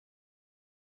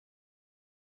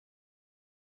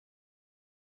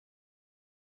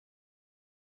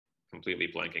completely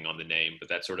blanking on the name, but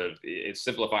that sort of, it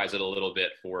simplifies it a little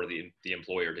bit for the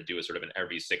employer to do a sort of an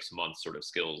every 6 months sort of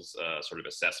skills sort of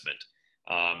assessment.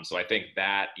 So I think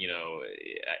that, you know,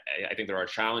 I think there are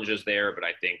challenges there, but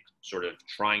I think sort of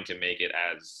trying to make it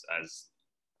as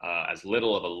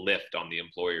little of a lift on the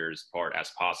employer's part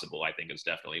as possible, I think is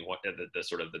definitely one the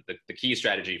sort of the key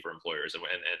strategy for employers. And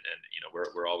you know,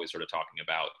 we're always sort of talking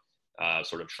about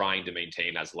sort of trying to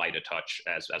maintain as light a touch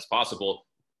as possible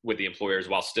with the employers,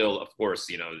 while still, of course,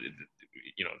 you know,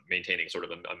 maintaining sort of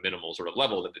a minimal sort of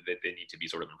level that they need to be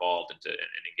sort of involved and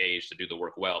engaged to do the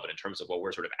work well. But in terms of what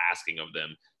we're sort of asking of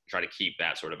them, try to keep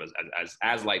that sort of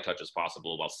as light touch as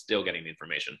possible while still getting the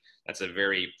information. That's a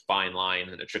very fine line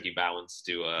and a tricky balance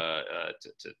to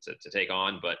take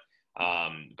on. But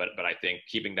I think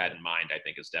keeping that in mind, I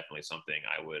think is definitely something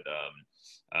I would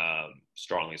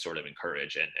strongly sort of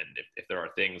encourage. And if there are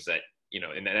things that, you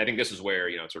know, and I think this is where,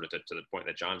 you know, sort of to the point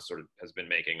that John sort of has been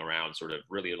making around sort of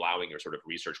really allowing your sort of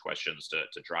research questions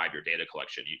to drive your data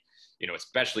collection, you know,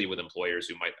 especially with employers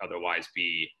who might otherwise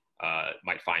be,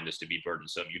 might find this to be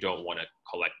burdensome. You don't want to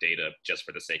collect data just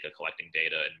for the sake of collecting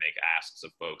data and make asks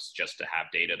of folks just to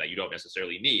have data that you don't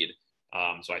necessarily need.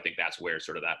 So I think that's where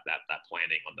sort of that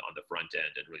planning on the front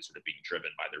end and really sort of being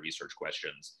driven by the research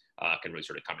questions can really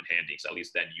sort of come in handy. So at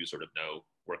least then you sort of know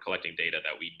we're collecting data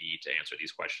that we need to answer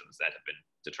these questions that have been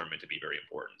determined to be very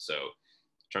important. So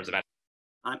in terms of that.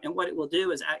 And what it will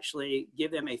do is actually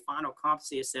give them a final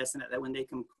competency assessment that when they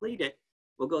complete it,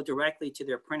 will go directly to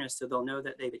their apprentice, so they'll know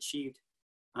that they've achieved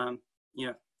you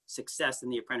know, success in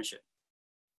the apprenticeship.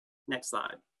 Next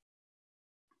slide.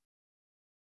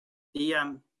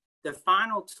 The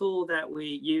final tool that we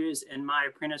use in My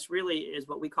Apprentice really is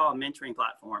what we call a mentoring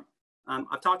platform.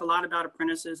 I've talked a lot about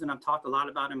apprentices and I've talked a lot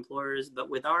about employers, but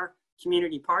with our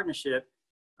community partnership,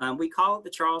 we call it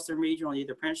the Charleston Regional Youth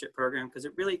Apprenticeship Program because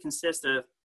it really consists of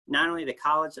not only the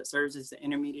college that serves as the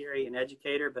intermediary and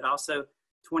educator, but also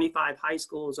 25 high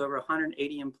schools, over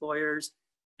 180 employers,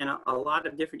 and a lot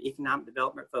of different economic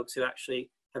development folks who actually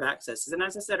have access. And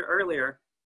as I said earlier,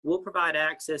 we'll provide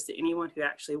access to anyone who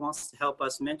actually wants to help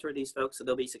us mentor these folks so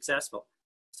they'll be successful.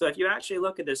 So if you actually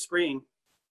look at the screen,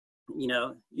 you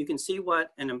know, you can see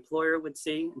what an employer would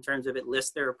see in terms of it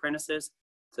lists their apprentices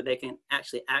so they can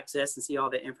actually access and see all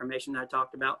the information that I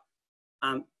talked about.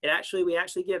 We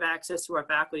actually give access to our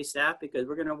faculty staff because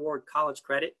we're going to award college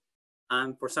credit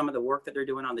for some of the work that they're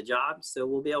doing on the job. So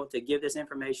we'll be able to give this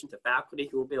information to faculty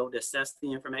who will be able to assess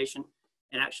the information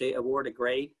and actually award a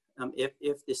grade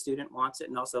if the student wants it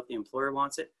and also if the employer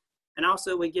wants it. And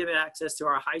also we give access to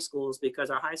our high schools because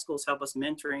our high schools help us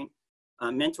mentor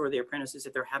the apprentices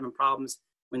if they're having problems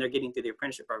when they're getting through the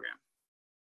apprenticeship program.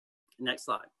 Next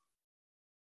slide.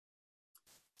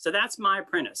 So that's My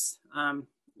Apprentice.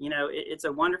 You know, it's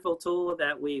a wonderful tool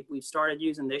that we've started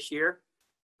using this year,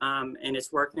 and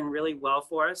it's working really well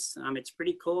for us. It's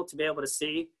pretty cool to be able to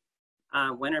see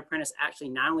when an apprentice actually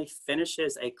not only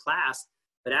finishes a class,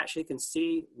 but actually can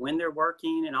see when they're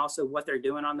working and also what they're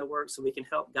doing on the work, so we can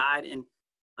help guide and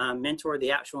mentor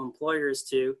the actual employers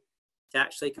to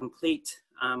actually complete,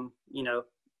 you know,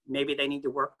 maybe they need to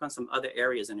work on some other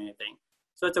areas and anything.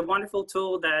 So it's a wonderful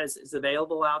tool that is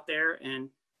available out there, and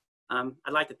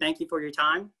I'd like to thank you for your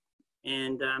time.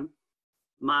 And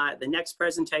the next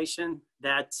presentation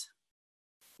that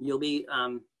you'll be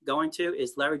going to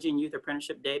is leveraging youth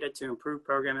apprenticeship data to improve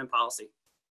program and policy.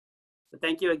 So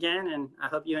thank you again, and I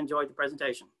hope you enjoyed the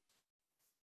presentation.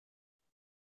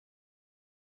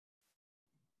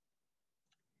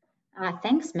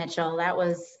 Thanks, Mitchell. That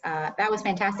was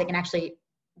fantastic, and actually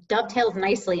dovetails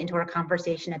nicely into our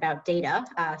conversation about data.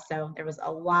 So there was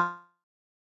a lot.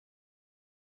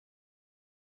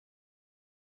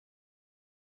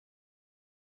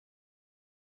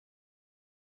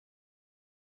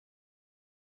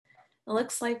 It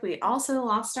looks like we also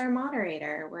lost our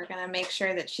moderator. We're going to make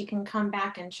sure that she can come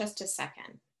back in just a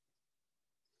second.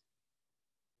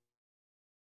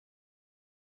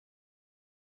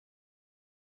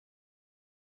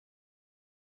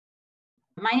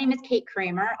 My name is Kate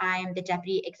Kreamer. I am the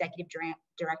Deputy Executive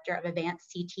Director of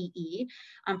Advanced CTE.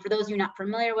 For those of you not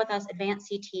familiar with us,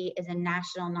 Advanced CTE is a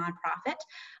national nonprofit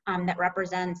that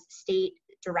represents state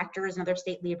directors and other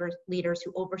state leaders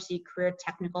who oversee career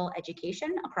technical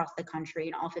education across the country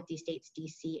in all 50 states,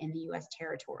 DC, and the US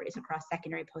territories across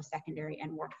secondary, post-secondary,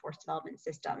 and workforce development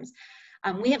systems.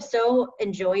 We have so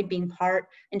enjoyed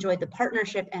the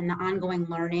partnership and the ongoing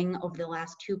learning over the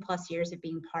last 2+ years of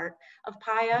being part of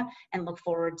PIA, and look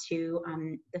forward to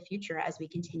the future as we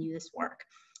continue this work.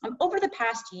 Over the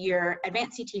past year,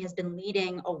 Advanced CT has been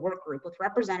leading a work group with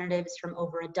representatives from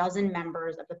over a dozen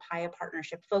members of the PIA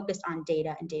partnership focused on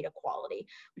data and data quality,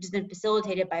 which has been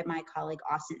facilitated by my colleague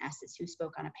Austin Estes, who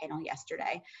spoke on a panel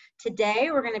yesterday. Today,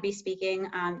 we're going to be speaking,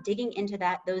 digging into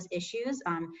those issues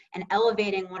and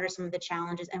elevating what are some of the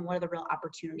challenges and what are the real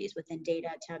opportunities within data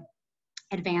to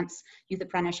advance youth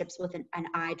apprenticeships with an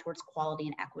eye towards quality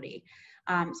and equity.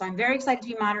 So I'm very excited to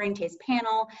be moderating today's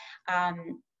panel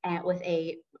with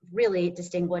a really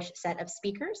distinguished set of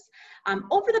speakers.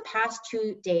 Over the past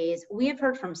 2 days, we have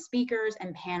heard from speakers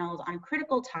and panels on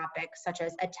critical topics such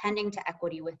as attending to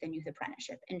equity within youth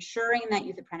apprenticeship, ensuring that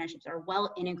youth apprenticeships are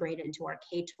well integrated into our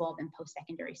K-12 and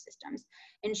post-secondary systems,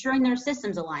 ensuring there's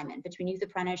systems alignment between youth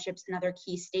apprenticeships and other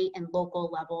key state and local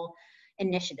level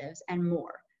initiatives, and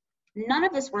more. None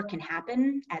of this work can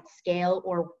happen at scale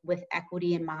or with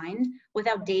equity in mind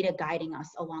without data guiding us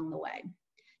along the way.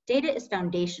 Data is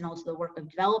foundational to the work of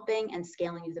developing and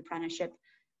scaling youth apprenticeship,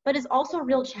 but is also a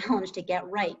real challenge to get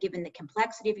right given the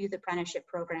complexity of youth apprenticeship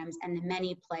programs and the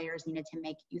many players needed to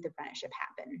make youth apprenticeship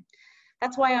happen.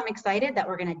 That's why I'm excited that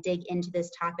we're going to dig into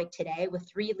this topic today with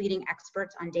 3 leading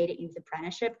experts on data youth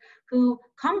apprenticeship who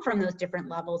come from those different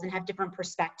levels and have different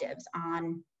perspectives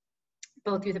on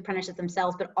both youth apprenticeships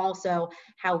themselves, but also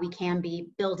how we can be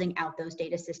building out those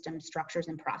data systems, structures,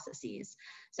 and processes.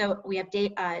 So we have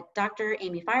Dr.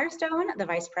 Amy Firestone, the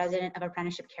Vice President of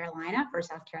Apprenticeship Carolina for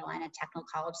South Carolina Technical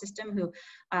College System, who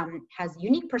has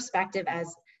unique perspective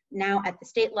as now at the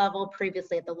state level,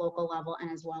 previously at the local level, and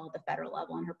as well at the federal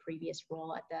level in her previous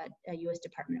role at the U.S.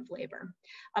 Department of Labor.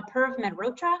 Apurva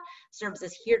Mehrotra serves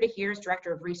as Here to Here's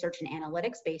Director of Research and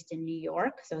Analytics based in New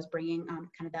York, so is bringing kind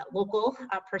of that local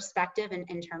perspective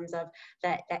in terms of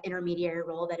that intermediary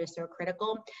role that is so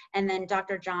critical. And then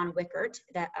Dr. John Wickert,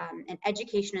 an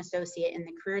Education Associate in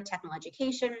the Career Technical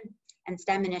Education and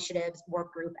STEM Initiatives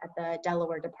Work Group at the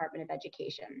Delaware Department of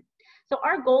Education. So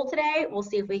our goal today, we'll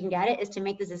see if we can get it, is to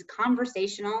make this as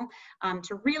conversational,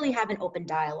 to really have an open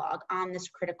dialogue on this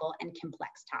critical and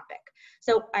complex topic.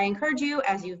 So I encourage you,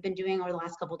 as you've been doing over the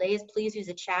last couple of days, please use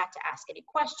the chat to ask any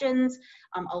questions.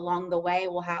 Along the way,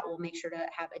 we'll make sure to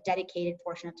have a dedicated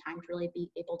portion of time to really be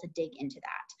able to dig into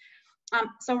that.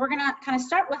 So we're gonna kind of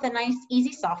start with a nice,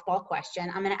 easy softball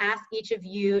question. I'm gonna ask each of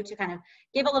you to kind of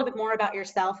give a little bit more about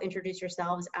yourself, introduce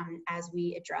yourselves as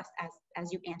we address,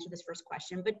 as you answer this first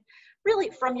question. But really,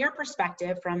 from your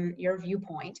perspective, from your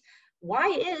viewpoint, why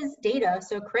is data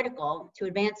so critical to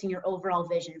advancing your overall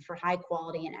vision for high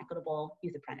quality and equitable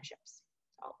youth apprenticeships?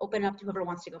 So I'll open it up to whoever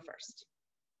wants to go first.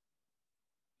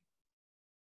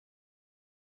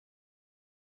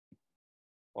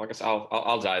 Well, I guess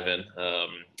I'll dive in.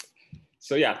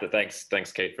 So yeah,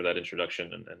 thanks Kate for that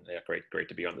introduction, and yeah, great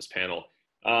to be on this panel.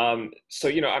 So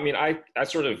I mean, I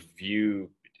sort of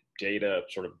view data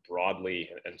sort of broadly,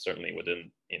 and certainly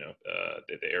within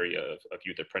the area of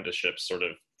youth apprenticeships, sort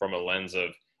of from a lens of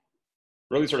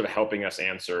really sort of helping us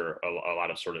answer a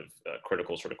lot of sort of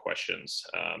critical sort of questions.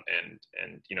 And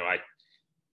I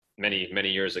many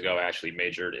years ago I actually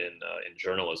majored in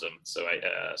journalism, so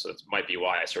so it might be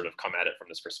why I sort of come at it from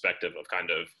this perspective of kind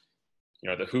of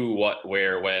the who, what,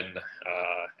 where, when,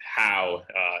 how,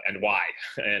 and why.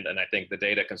 And I think the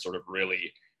data can sort of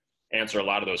really answer a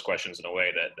lot of those questions in a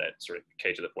way that sort of,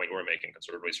 Kate, to the point we're making, can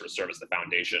sort of really sort of serve as the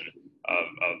foundation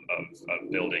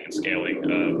of building and scaling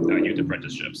youth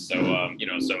apprenticeships. So,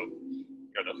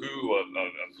 the who of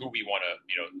who we want to,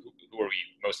 who are we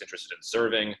most interested in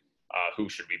serving, who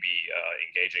should we be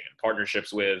engaging in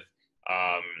partnerships with,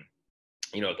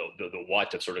 the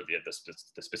what of sort of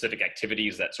the specific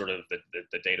activities that sort of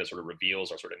the data sort of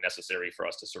reveals are sort of necessary for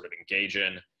us to sort of engage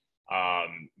in,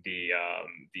 the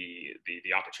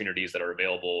opportunities that are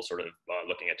available, sort of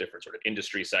looking at different sort of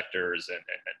industry sectors and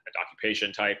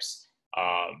occupation types,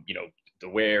 the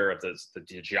where of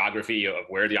the geography of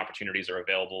where the opportunities are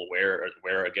available,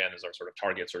 where again is our sort of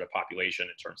target sort of population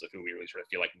in terms of who we really sort of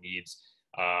feel like needs,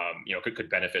 could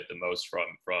benefit the most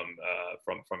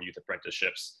from youth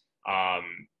apprenticeships.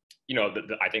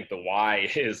 I think the why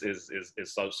is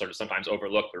sort of sometimes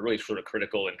overlooked, but really sort of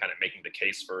critical in kind of making the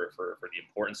case for the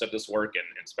importance of this work, and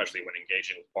especially when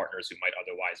engaging with partners who might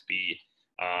otherwise be,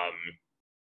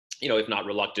 if not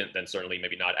reluctant, then certainly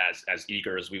maybe not as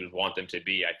eager as we would want them to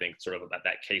be. I think sort of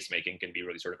that case making can be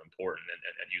really sort of important,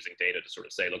 and using data to sort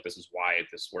of say, look, this is why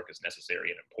this work is necessary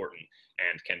and important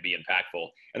and can be impactful.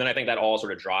 And then I think that all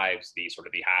sort of drives the sort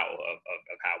of the how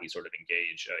of how we sort of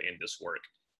engage in this work.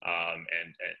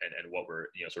 And what we're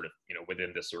sort of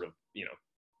within this sort of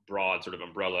broad sort of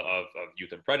umbrella of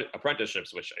youth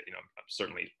apprenticeships, which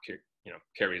certainly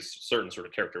carries certain sort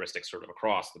of characteristics sort of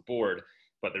across the board.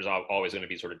 but there's always going to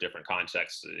be sort of different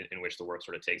contexts in which the work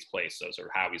sort of takes place. So sort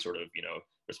of how we sort of,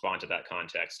 respond to that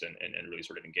context and really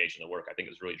sort of engage in the work, I think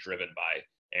is really driven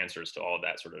by answers to all of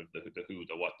that sort of the who,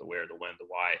 the what, the where, the when, the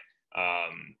why.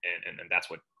 And that's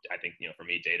what I think, for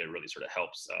me, data really sort of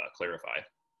helps clarify.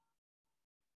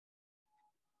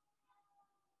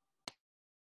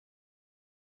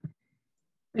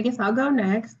 I guess I'll go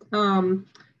next.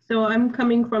 So I'm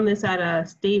coming from this at a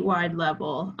statewide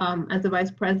level. As the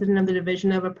Vice President of the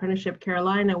Division of Apprenticeship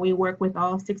Carolina, we work with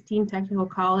all 16 technical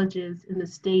colleges in the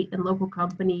state and local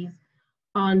companies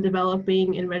on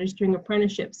developing and registering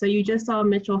apprenticeships. So you just saw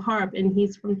Mitchell Harp, and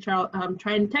he's from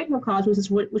Trident Technical College,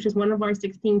 which is one of our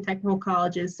 16 technical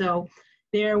colleges. So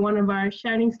they're one of our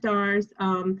shining stars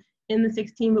in the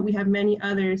 16, but we have many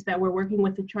others that we're working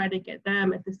with to try to get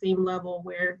them at the same level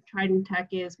where Trident Tech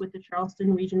is with the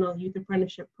Charleston Regional Youth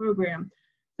Apprenticeship Program.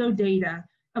 So data,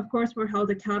 of course, we're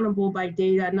held accountable by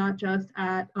data, not just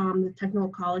at the Technical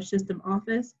College System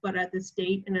office, but at the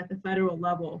state and at the federal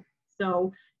level.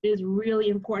 So it is really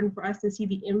important for us to see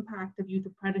the impact of youth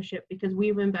apprenticeship because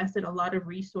we've invested a lot of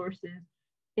resources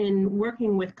in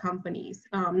working with companies,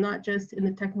 not just in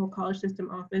the Technical College System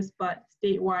office, but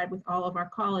statewide with all of our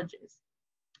colleges.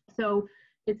 So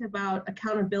it's about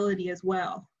accountability as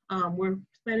well. We're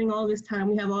spending all this time,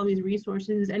 we have all these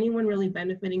resources. Is anyone really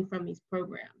benefiting from these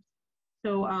programs?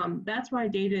 So that's why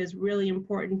data is really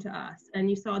important to us. And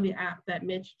you saw the app that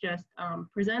Mitch just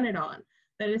presented on.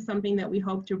 That is something that we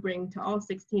hope to bring to all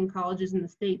 16 colleges in the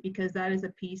state because that is a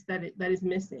piece that is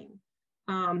missing.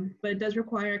 But it does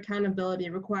require accountability,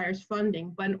 it requires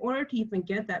funding. But in order to even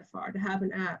get that far, to have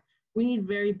an app, we need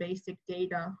very basic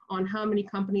data on how many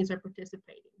companies are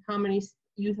participating, how many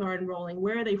youth are enrolling,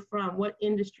 where are they from, what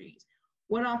industries,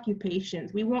 what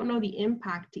occupations. We won't know the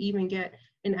impact to even get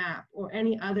an app or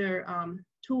any other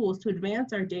tools to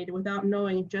advance our data without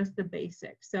knowing just the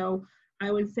basics. So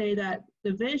I would say that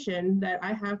the vision that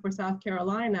I have for South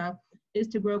Carolina is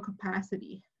to grow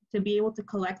capacity, to be able to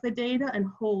collect the data and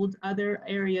hold other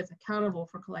areas accountable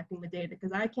for collecting the data,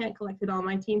 because I can't collect it all,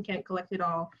 my team can't collect it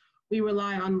all. We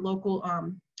rely on the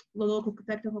local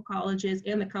technical colleges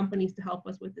and the companies to help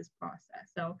us with this process.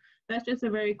 So that's just a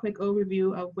very quick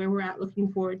overview of where we're at.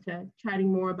 Looking forward to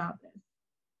chatting more about this.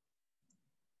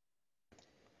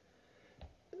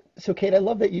 So Kate, I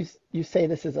love that you say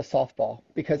this is a softball,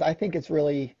 because I think it's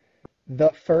really the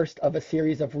first of a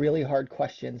series of really hard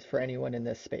questions for anyone in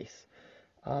this space.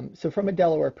 So from a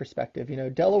Delaware perspective,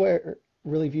 Delaware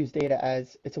really views data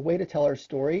as it's a way to tell our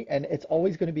story, and it's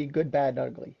always going to be good, bad, and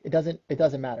ugly. It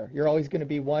doesn't matter. You're always going to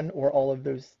be one or all of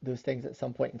those things at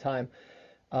some point in time.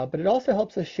 But it also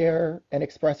helps us share and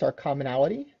express our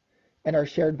commonality and our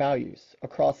shared values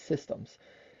across systems.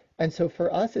 And so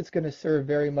for us, it's going to serve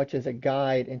very much as a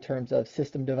guide in terms of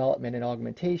system development and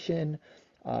augmentation,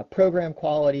 program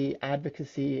quality,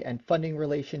 advocacy, and funding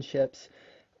relationships,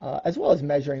 as well as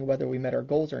measuring whether we met our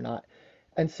goals or not.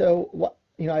 And so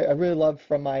I really love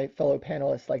from my fellow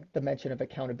panelists, like the mention of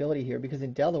accountability here, because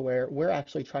in Delaware, we're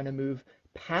actually trying to move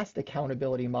past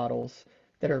accountability models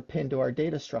that are pinned to our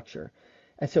data structure.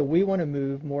 And so we want to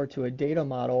move more to a data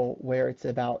model where it's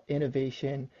about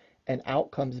innovation and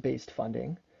outcomes-based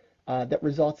funding that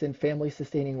results in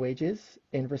family-sustaining wages,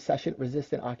 in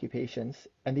recession-resistant occupations,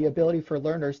 and the ability for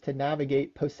learners to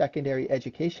navigate post-secondary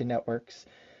education networks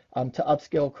to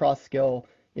upskill, cross-skill,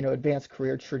 advanced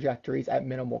career trajectories at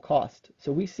minimal cost.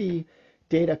 So we see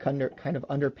data kind of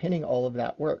underpinning all of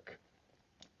that work.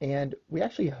 And we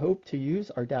actually hope to use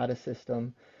our data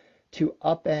system to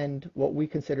upend what we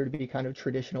consider to be kind of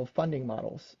traditional funding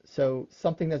models. So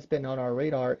something that's been on our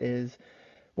radar is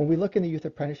when we look in the youth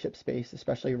apprenticeship space,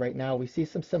 especially right now, we see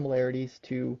some similarities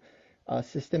to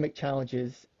systemic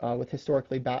challenges with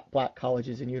historically black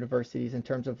colleges and universities in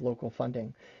terms of local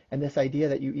funding. And this idea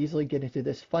that you easily get into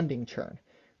this funding churn,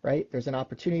 right? There's an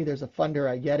opportunity, there's a funder,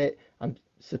 I get it, I'm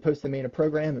supposed to main a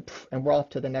program, and we're off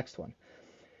to the next one.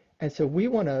 And so we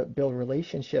want to build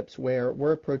relationships where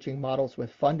we're approaching models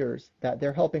with funders that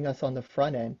they're helping us on the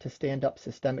front end to stand up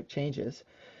systemic changes,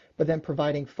 but then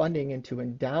providing funding into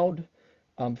endowed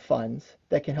funds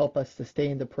that can help us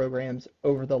sustain the programs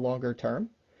over the longer term.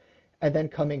 And then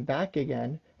coming back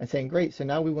again and saying, great, so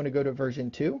now we want to go to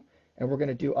version 2, and we're going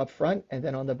to do upfront, and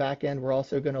then on the back end, we're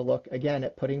also going to look again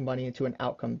at putting money into an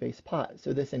outcome-based pot.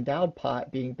 So this endowed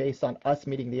pot being based on us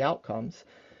meeting the outcomes,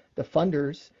 the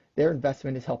funders, their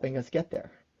investment is helping us get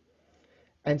there.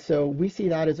 And so we see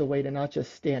that as a way to not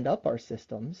just stand up our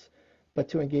systems, but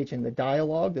to engage in the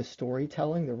dialogue, the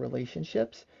storytelling, the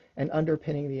relationships, and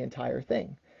underpinning the entire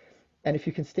thing. And if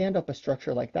you can stand up a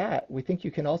structure like that, we think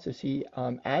you can also see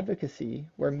advocacy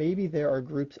where maybe there are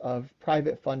groups of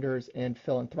private funders and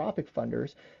philanthropic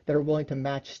funders that are willing to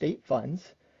match state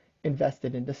funds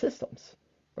invested into systems,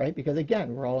 right? Because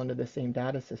again, we're all under the same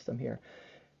data system here.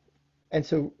 And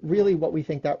so really what we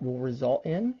think that will result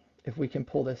in, if we can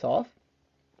pull this off,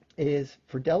 is,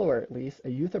 for Delaware at least, a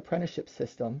youth apprenticeship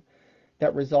system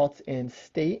that results in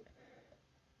state,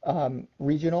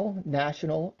 regional,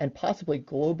 national, and possibly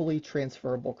globally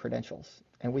transferable credentials.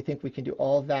 And we think we can do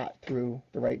all of that through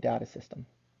the right data system.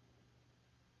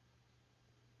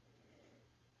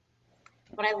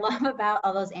 What I love about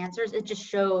all those answers, it just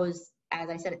shows, as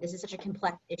I said, this is such a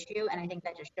complex issue, and I think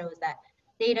that just shows that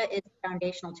data is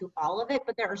foundational to all of it,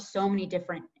 but there are so many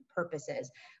different purposes.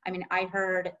 I mean, I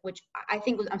heard, which I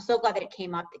think was, I'm so glad that it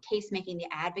came up, the case making, the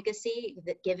advocacy,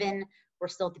 that given we're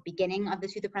still at the beginning of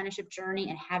this youth apprenticeship journey,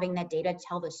 and having that data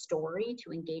tell the story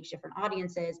to engage different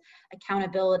audiences,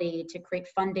 accountability, to create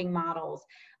funding models,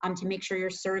 to make sure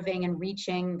you're serving and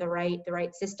reaching the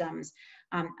right systems.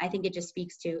 I think it just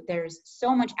speaks to, there's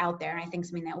so much out there, and I think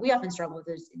something that we often struggle with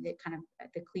is the kind of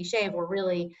the cliche of, we're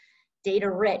really data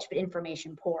rich but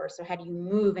information poor. So how do you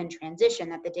move and transition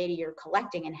that the data you're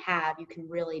collecting and have, you can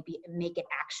really make it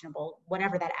actionable,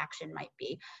 whatever that action might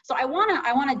be. So I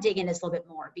wanna dig into this a little bit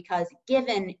more, because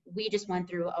given we just went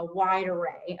through a wide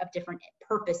array of different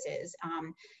purposes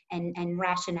and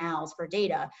rationales for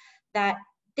data, that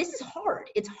this is hard.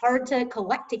 It's hard to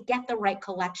collect, to get the right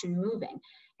collection moving.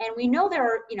 And we know there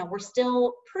are, we're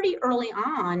still pretty early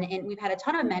on, and we've had a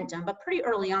ton of momentum, but pretty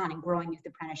early on in growing youth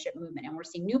apprenticeship movement. And we're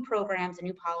seeing new programs and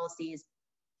new policies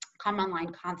come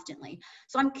online constantly.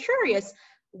 So I'm curious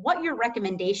what your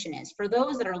recommendation is for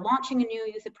those that are launching a new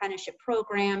youth apprenticeship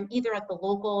program, either at the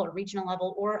local or regional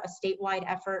level or a statewide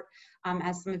effort,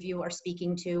 as some of you are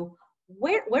speaking to.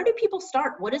 Where do people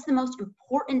start? What is the most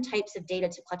important types of data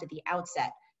to collect at the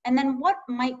outset? And then what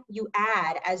might you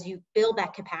add as you build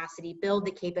that capacity, build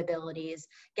the capabilities,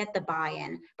 get the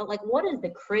buy-in? But like, what is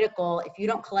the critical, if you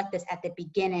don't collect this at the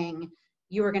beginning,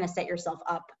 you are going to set yourself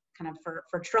up kind of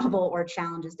for trouble or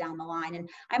challenges down the line? And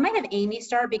I might have Amy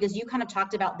start, because you kind of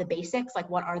talked about the basics, like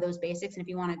what are those basics? And if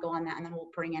you want to go on that, and then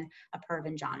we'll bring in Apurva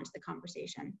and John into the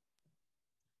conversation.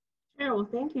 Sure, well,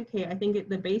 thank you, Kate. I think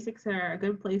the basics are a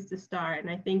good place to start. And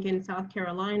I think in South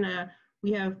Carolina,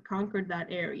 we have conquered that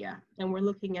area, and we're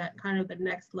looking at kind of the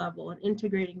next level and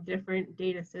integrating different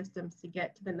data systems to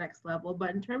get to the next level.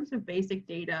 But in terms of basic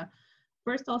data,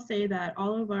 first I'll say that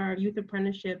all of our youth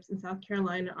apprenticeships in South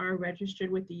Carolina are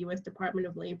registered with the U.S. Department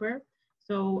of Labor.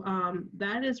 So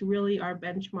that is really our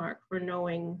benchmark for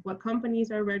knowing what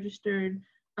companies are registered,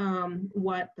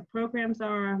 what the programs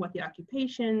are, what the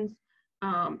occupations,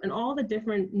 and all the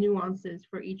different nuances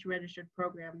for each registered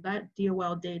program. That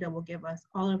DOL data will give us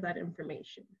all of that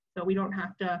information, so we don't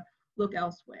have to look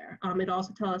elsewhere. It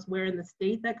also tells us where in the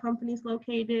state that company is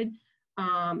located,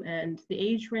 and the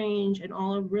age range, and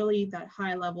all of really that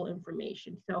high level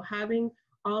information. So having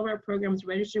all of our programs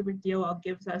registered with DOL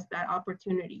gives us that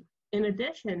opportunity. In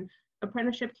addition,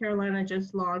 Apprenticeship Carolina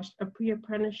just launched a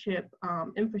pre-apprenticeship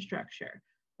infrastructure.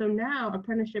 So now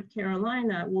Apprenticeship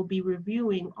Carolina will be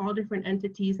reviewing all different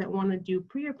entities that want to do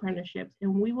pre-apprenticeships,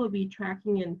 and we will be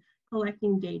tracking and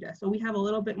collecting data. So we have a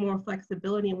little bit more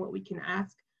flexibility in what we can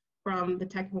ask from the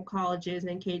technical colleges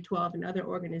and K-12 and other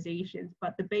organizations.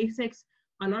 But the basics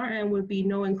on our end would be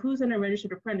knowing who's in a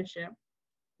registered apprenticeship,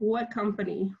 what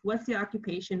company, what's the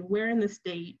occupation, where in the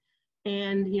state,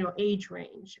 and age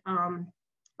range.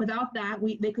 Without that,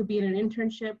 they could be in an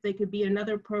internship, they could be in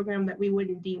another program that we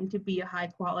wouldn't deem to be a high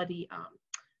quality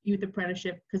youth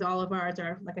apprenticeship, because all of ours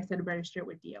are, like I said, registered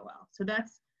with DOL. So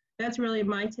that's really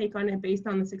my take on it, based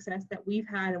on the success that we've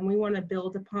had, and we want to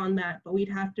build upon that, but we'd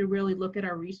have to really look at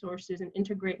our resources and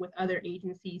integrate with other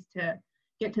agencies to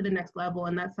get to the next level,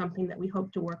 and that's something that we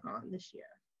hope to work on this year.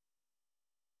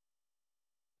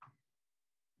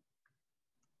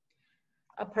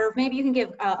 Apurva, maybe you can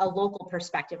give a local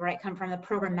perspective, right? Come from the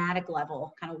programmatic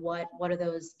level, kind of what are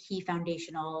those key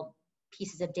foundational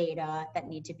pieces of data that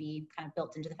need to be kind of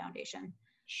built into the foundation?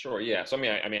 Sure. Yeah. So I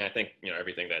mean, I think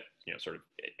everything that sort of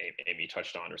Amy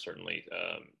touched on are certainly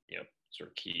sort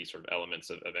of key sort of elements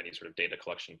of any sort of data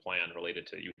collection plan related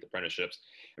to youth apprenticeships.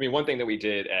 I mean, one thing that we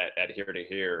did at Here to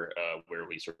Here, where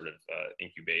we sort of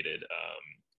incubated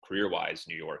CareerWise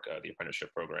New York, the apprenticeship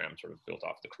program, sort of built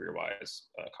off the CareerWise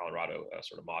Colorado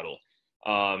sort of model,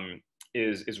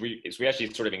 is we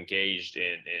actually sort of engaged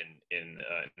in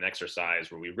an exercise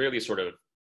where we really sort of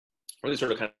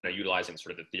kind of utilizing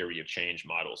sort of the theory of change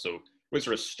model. So we're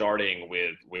sort of starting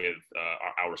with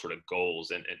our sort of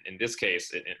goals, and in this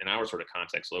case, in our sort of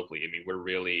context locally, I mean, we're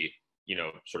really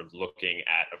sort of looking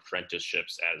at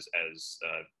apprenticeships as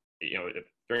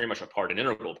very much a part, an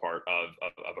integral part of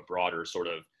a broader sort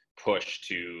of push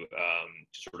to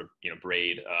sort of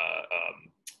braid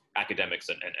academics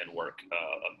and work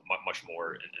much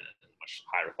more in a much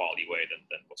higher quality way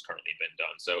than what's currently been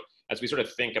done. So as we sort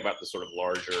of think about the sort of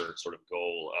larger sort of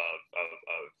goal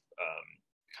of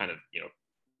kind of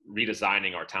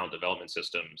redesigning our talent development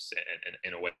systems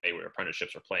in a way where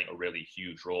apprenticeships are playing a really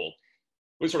huge role,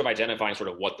 we're sort of identifying sort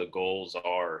of what the goals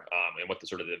are and what the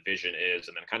sort of the vision is,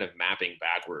 and then kind of mapping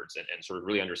backwards and sort of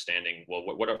really understanding, well,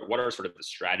 what are sort of the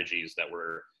strategies that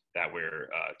we're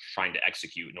trying to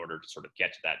execute in order to sort of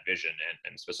get to that vision,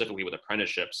 and specifically with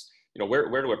apprenticeships,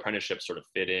 where do apprenticeships sort of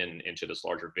fit into this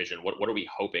larger vision? What are we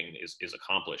hoping is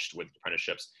accomplished with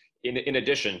apprenticeships, in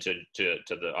addition to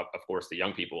the of course the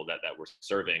young people that we're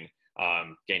serving,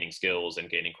 gaining skills and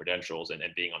gaining credentials and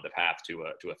being on the path to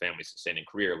a family sustaining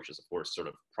career, which is of course sort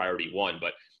of priority one.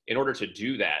 But in order to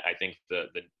do that, I think the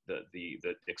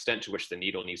extent to which the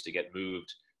needle needs to get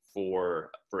moved for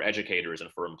educators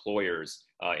and for employers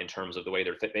in terms of the way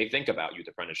they think about youth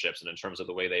apprenticeships, and in terms of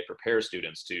the way they prepare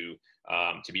students to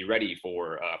be ready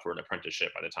for an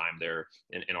apprenticeship by the time they're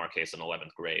in our case in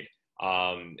 11th grade.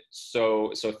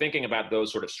 So thinking about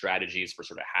those sort of strategies for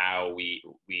sort of how we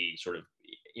sort of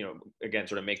again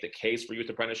sort of make the case for youth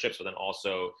apprenticeships, but then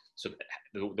also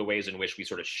the ways in which we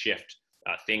sort of shift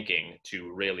thinking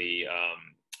to really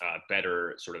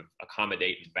better sort of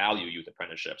accommodate and value youth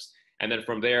apprenticeships. And then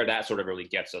from there, that sort of really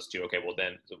gets us to, okay, well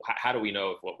then, how do we know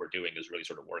if what we're doing is really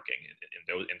sort of working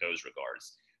in those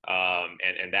regards?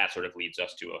 And that sort of leads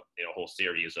us to a whole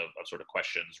series of sort of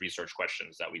questions, research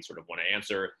questions that we sort of want to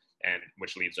answer, and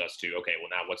which leads us to, okay, well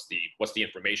now what's the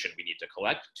information we need to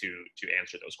collect to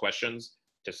answer those questions,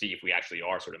 to see if we actually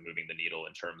are sort of moving the needle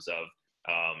in terms of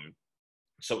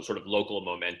sort of local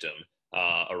momentum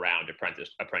around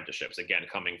apprenticeships, again,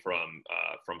 coming from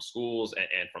schools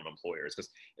and from employers. Because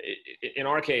in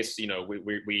our case, we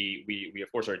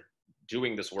of course are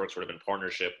doing this work sort of in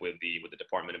partnership with the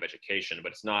Department of Education,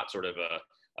 but it's not sort of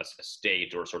a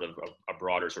state or sort of a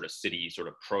broader sort of city sort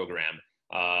of program.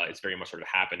 It's very much sort of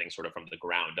happening sort of from the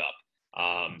ground up.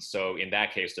 So in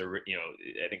that case,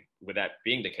 I think with that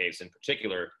being the case in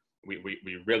particular, we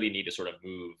really need to sort of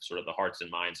move sort of the hearts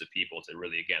and minds of people to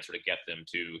really, again, sort of get them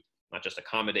to not just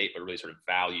accommodate, but really sort of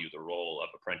value the role of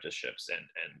apprenticeships.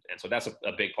 And so that's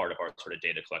a big part of our sort of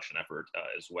data collection effort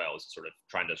as well, is sort of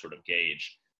trying to sort of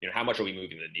gauge, how much are we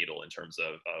moving the needle in terms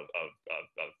of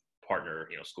partner,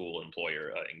 school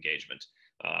employer engagement,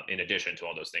 in addition to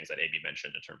all those things that AB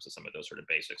mentioned in terms of some of those sort of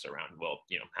basics around, well,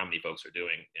 how many folks are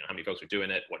doing, how many folks are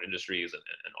doing it, what industries, and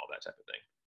all that type of thing.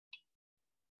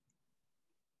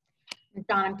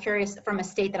 Don, I'm curious, from a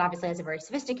state that obviously has a very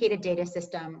sophisticated data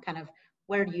system, kind of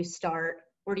where do you start?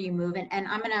 Where do you move? And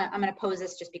I'm gonna pose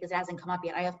this just because it hasn't come up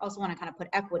yet. I also want to kind of put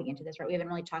equity into this, right? We haven't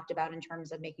really talked about in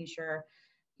terms of making sure,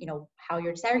 how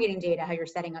you're disaggregating data, how you're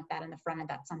setting up that in the front end.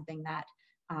 That's something that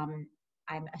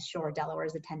I'm sure Delaware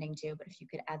is attending to, but if you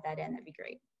could add that in, that'd be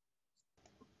great.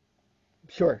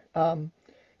 Sure. So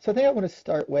I think I want to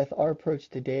start with our approach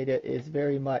to data is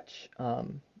very much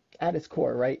at its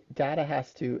core, right? Data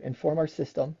has to inform our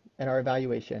system and our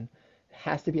evaluation. It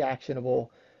has to be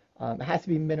actionable. It has to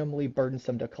be minimally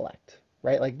burdensome to collect,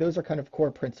 right? Like those are kind of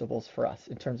core principles for us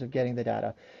in terms of getting the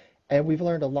data. And we've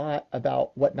learned a lot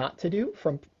about what not to do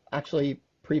from actually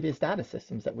previous data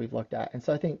systems that we've looked at. And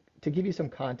so I think to give you some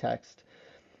context,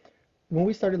 when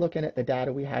we started looking at the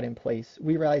data we had in place,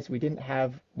 we realized we didn't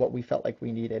have what we felt like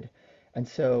we needed. And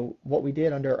so what we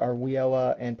did under our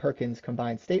WIOA and Perkins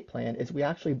combined state plan is we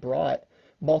actually brought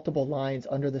multiple lines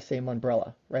under the same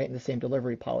umbrella, right, in the same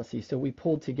delivery policy. So we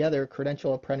pulled together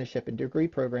credential, apprenticeship, and degree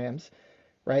programs,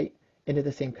 right, into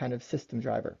the same kind of system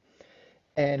driver.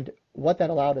 And what that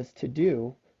allowed us to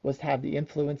do was have the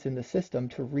influence in the system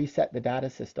to reset the data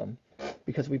system,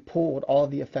 because we pulled all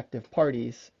of the affected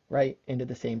parties, right, into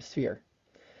the same sphere.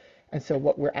 And so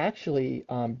what we're actually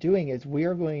doing is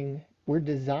we're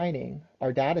designing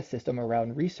our data system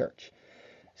around research.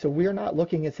 So we're not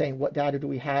looking at saying what data do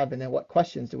we have and then what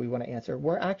questions do we want to answer.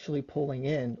 We're actually pulling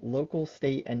in local,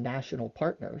 state, and national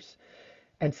partners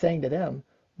and saying to them,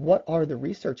 what are the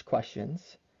research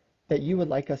questions that you would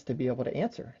like us to be able to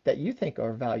answer, that you think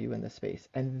are of value in this space?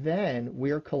 And then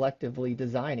we're collectively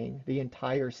designing the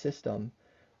entire system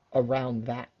around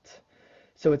that.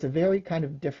 So it's a very kind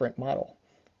of different model.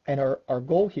 And our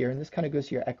goal here, and this kind of goes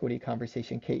to your equity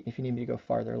conversation, Kate, if you need me to go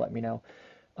farther, let me know.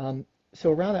 So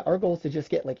around that, our goal is to just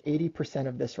get like 80%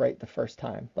 of this right the first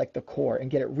time, like the core, and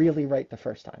get it really right the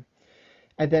first time,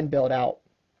 and then build out.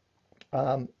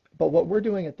 But But what we're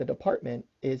doing at the department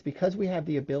is, because we have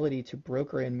the ability to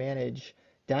broker and manage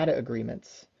data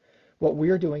agreements, what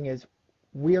we're doing is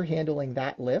we're handling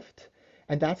that lift,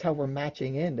 and that's how we're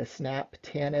matching in to SNAP,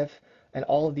 TANF, and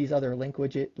all of these other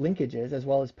linkages, as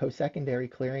well as post-secondary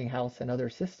clearinghouse and other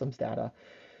systems data.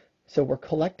 So we're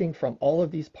collecting from all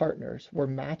of these partners, we're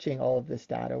matching all of this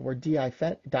data, we're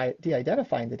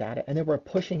de-identifying the data, and then we're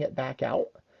pushing it back out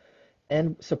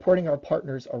and supporting our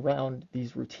partners around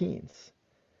these routines.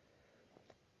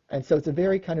 And so it's a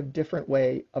very kind of different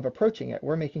way of approaching it.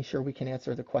 We're making sure we can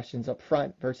answer the questions up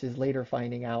front versus later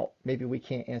finding out maybe we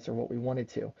can't answer what we wanted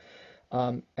to.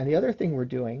 And the other thing we're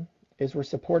doing is we're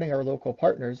supporting our local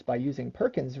partners by using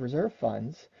Perkins reserve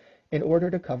funds in order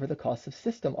to cover the cost of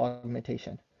system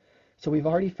augmentation. So we've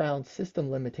already found system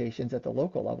limitations at the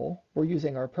local level. We're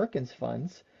using our Perkins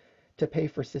funds to pay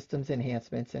for systems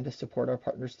enhancements and to support our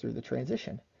partners through the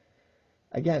transition.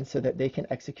 Again, so that they can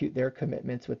execute their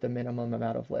commitments with the minimum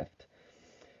amount of lift.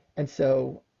 And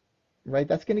so, right,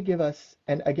 that's going to give us,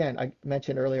 and again, I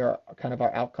mentioned earlier kind of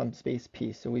our outcomes-based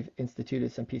piece. So we've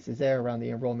instituted some pieces there around the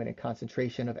enrollment and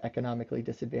concentration of economically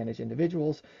disadvantaged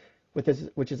individuals, which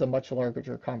is a much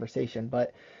larger conversation.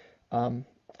 But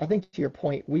I think to your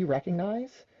point, we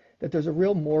recognize that there's a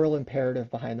real moral imperative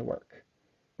behind the work,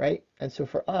 right? And so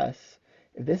for us,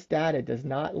 if this data does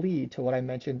not lead to what I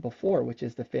mentioned before, which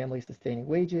is the family sustaining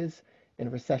wages and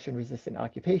recession-resistant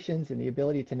occupations and the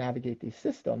ability to navigate these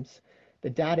systems, the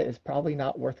data is probably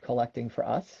not worth collecting for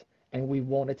us, and we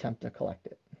won't attempt to collect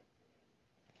it.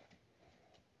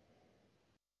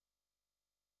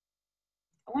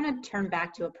 I want to turn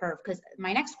back to Apurva, because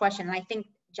my next question, and I think,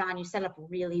 John, you set up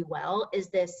really well, is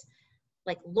this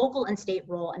like local and state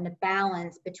role and the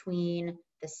balance between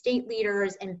the state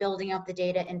leaders and building up the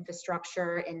data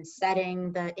infrastructure and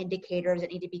setting the indicators that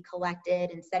need to be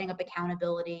collected and setting up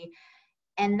accountability.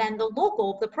 And then the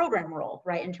local, the program role,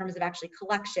 right, in terms of actually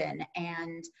collection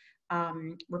and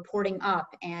reporting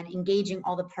up and engaging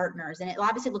all the partners. And it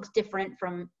obviously looks different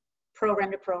from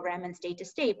program to program and state to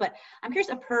state, but I'm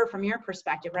curious, Apurva, from your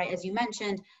perspective, right, as you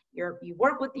mentioned, you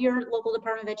work with your local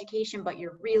Department of Education, but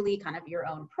you're really kind of your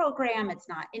own program. It's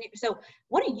not in it. So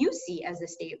what do you see as the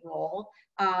state role?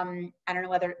 I don't know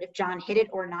whether if John hit it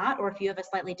or not, or if you have a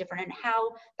slightly different, and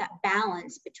how that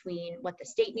balance between what the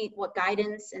state needs, what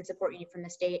guidance and support you need from the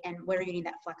state, and where you need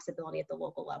that flexibility at the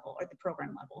local level or the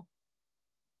program level.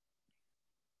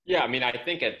 Yeah, I mean, I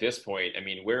think at this point, I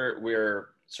mean, we're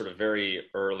sort of very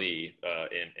early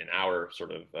in our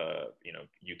sort of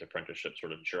youth apprenticeship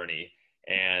sort of journey,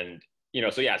 and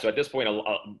so yeah, so at this point,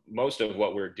 most of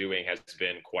what we're doing has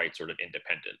been quite sort of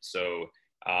independent. So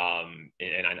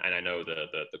and I know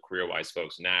the CareerWise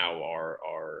folks now are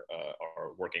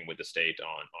working with the state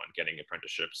on getting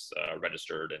apprenticeships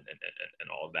registered and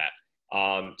all of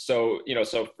that. So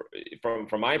so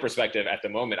from my perspective at the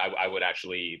moment, I would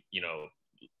actually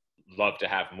love to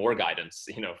have more guidance,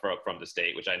 from the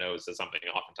state, which I know is something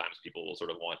oftentimes people will sort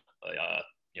of want,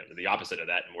 the opposite of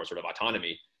that and more sort of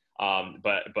autonomy.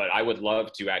 But I would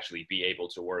love to actually be able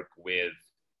to work with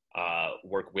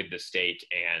the state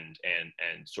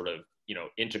and sort of,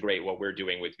 integrate what we're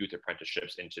doing with youth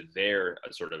apprenticeships into their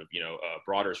sort of,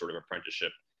 broader sort of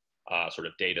apprenticeship sort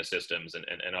of data systems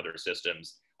and other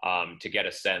systems, to get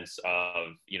a sense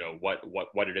of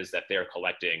what it is that they're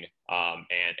collecting,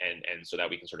 and so that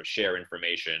we can sort of share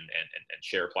information and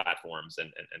share platforms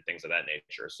and things of that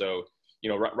nature. So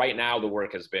right now the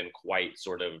work has been quite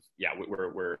sort of,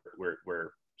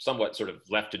 we're somewhat sort of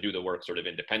left to do the work sort of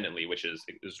independently, which is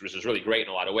really great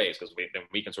in a lot of ways, because then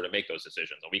we can sort of make those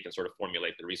decisions and we can sort of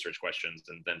formulate the research questions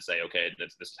and then say, okay,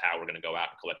 this is how we're going to go out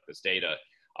and collect this data.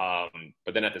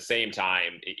 But then at the same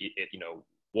time,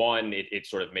 it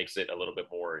sort of makes it a little bit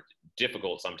more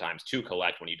difficult sometimes to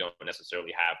collect when you don't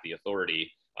necessarily have the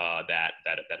authority that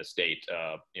a state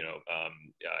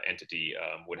entity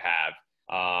would have.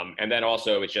 And then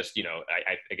also it's just,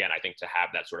 I think to have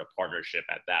that sort of partnership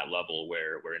at that level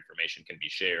where information can be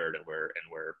shared and where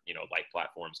like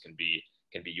platforms can be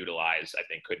utilized, I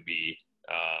think could be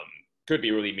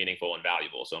really meaningful and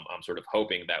valuable. So I'm sort of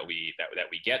hoping that we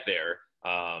get there.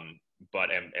 But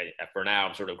for now,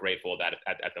 I'm sort of grateful that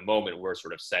at the moment we're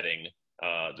sort of setting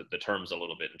the terms a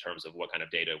little bit in terms of what kind of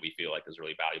data we feel like is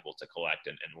really valuable to collect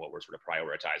and what we're sort of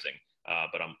prioritizing.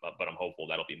 But I'm hopeful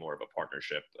that'll be more of a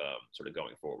partnership sort of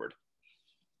going forward.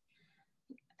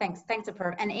 Thanks,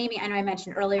 Apurva. And Amy, I know I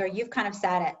mentioned earlier, you've kind of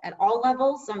sat at all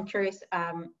levels. So I'm curious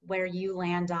where you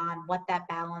land on what that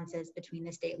balance is between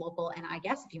the state, local, and I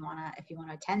guess if you want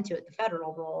to attend to it, the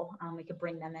federal role, we could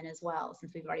bring them in as well,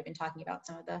 since we've already been talking about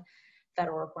some of the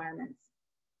federal requirements.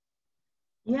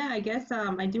 Yeah, I guess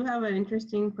I do have an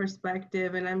interesting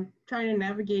perspective, and I'm trying to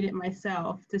navigate it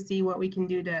myself to see what we can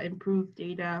do to improve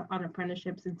data on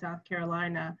apprenticeships in South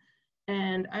Carolina.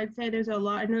 And I'd say there's a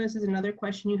lot. I know this is another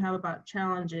question you have about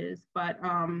challenges, but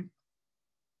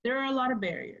there are a lot of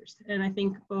barriers, and I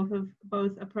think both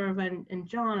Apurva and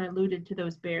John alluded to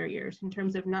those barriers in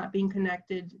terms of not being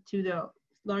connected to the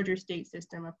larger state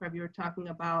system. Apurva, you were talking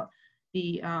about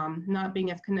the not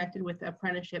being as connected with the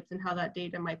apprenticeships and how that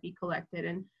data might be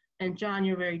collected. And John,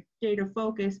 you're very data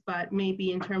focused, but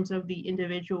maybe in terms of the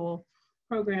individual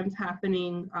programs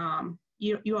happening,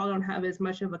 you all don't have as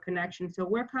much of a connection. So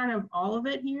we're kind of all of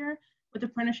it here with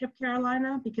Apprenticeship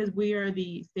Carolina because we are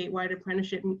the statewide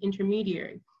apprenticeship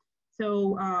intermediary.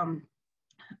 So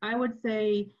I would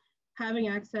say having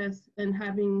access and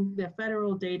having the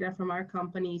federal data from our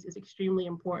companies is extremely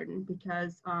important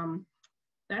because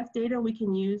that's data we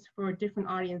can use for different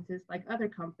audiences like other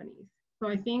companies. So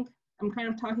I think I'm kind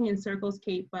of talking in circles,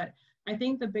 Kate, but I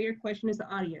think the bigger question is the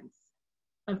audience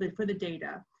for the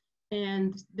data.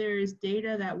 And there's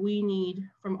data that we need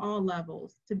from all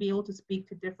levels to be able to speak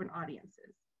to different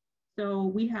audiences. So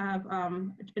we have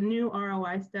a new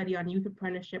ROI study on youth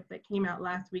apprenticeship that came out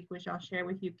last week, which I'll share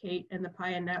with you, Kate, and the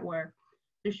PIA network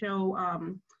to show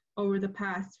over the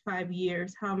past 5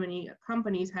 years how many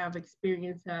companies have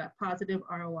experienced a positive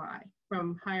ROI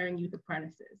from hiring youth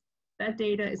apprentices. That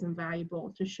data is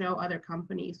invaluable to show other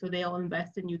companies so they'll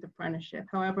invest in youth apprenticeship.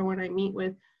 However, when I meet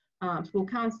with school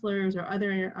counselors or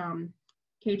other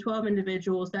K-12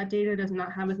 individuals, that data does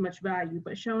not have as much value,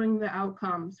 but showing the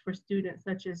outcomes for students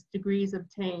such as degrees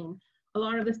obtained, a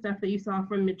lot of the stuff that you saw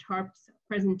from Mitch Harp's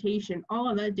presentation, all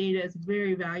of that data is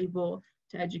very valuable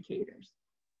to educators.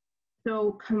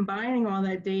 So combining all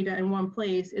that data in one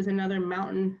place is another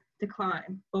mountain to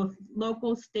climb, both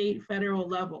local, state, federal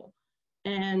level.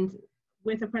 And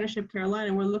with Apprenticeship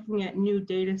Carolina, we're looking at new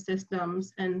data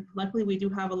systems, and luckily we do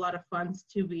have a lot of funds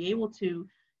to be able to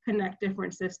connect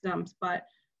different systems, but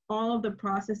all of the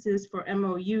processes for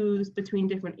MOUs between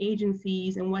different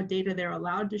agencies and what data they're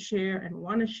allowed to share and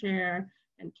want to share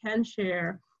and can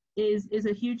share is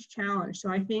a huge challenge. So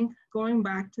I think going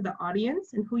back to the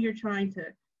audience and who you're trying to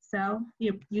sell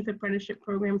the youth apprenticeship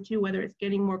program to, whether it's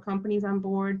getting more companies on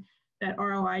board, that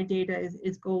ROI data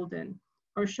is golden,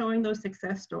 or showing those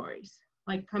success stories,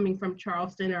 like coming from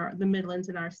Charleston or the Midlands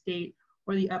in our state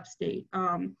or the upstate.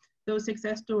 Those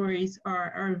success stories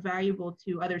are valuable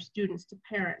to other students, to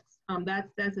parents.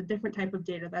 That's a different type of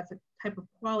data. That's a type of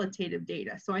qualitative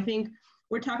data. So I think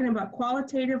we're talking about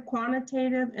qualitative,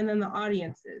 quantitative, and then the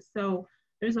audiences. So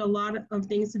there's a lot of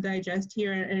things to digest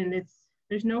here, and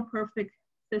there's no perfect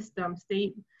system.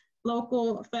 State,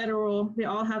 local, federal, they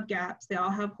all have gaps, they all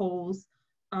have holes.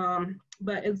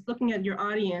 But it's looking at your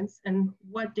audience and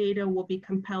what data will be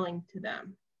compelling to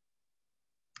them.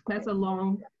 That's a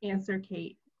long answer,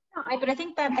 Kate. No, but I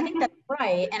think that's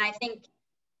right. And I think,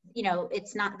 you know,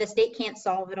 it's not, the state can't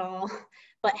solve it all,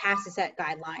 but has to set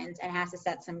guidelines and has to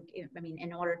set some, I mean,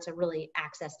 in order to really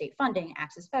access state funding,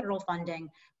 access federal funding,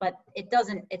 but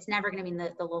it's never going to mean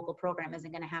that the local program isn't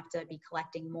going to have to be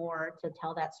collecting more to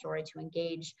tell that story, to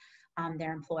engage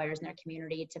their employers and their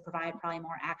community, to provide probably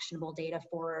more actionable data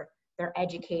for their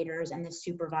educators and the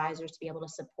supervisors to be able to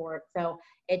support. So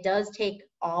it does take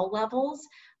all levels,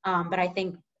 but I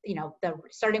think, you know,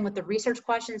 starting with the research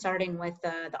question, starting with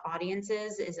the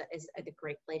audiences is a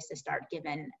great place to start,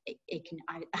 given it can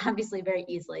obviously very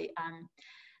easily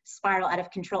spiral out of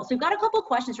control. So we've got a couple of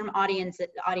questions from audience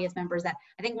members that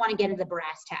I think want to get into the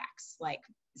brass tacks, like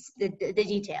the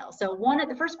details. So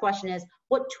the first question is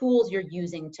what tools you're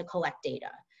using to collect data.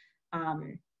 So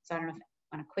I don't know if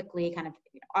I want to quickly kind of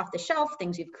off the shelf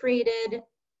things you've created,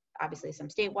 obviously some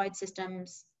statewide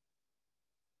systems.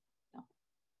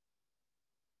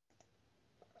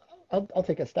 I'll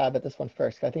take a stab at this one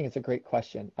first. I think it's a great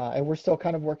question. And we're still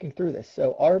kind of working through this.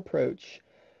 So our approach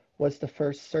was to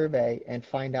first survey and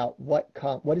find out what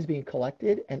is being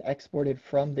collected and exported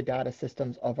from the data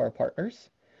systems of our partners,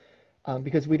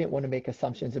 because we didn't want to make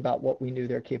assumptions about what we knew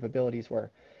their capabilities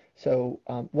were. So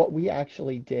what we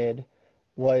actually did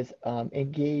was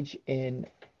engage in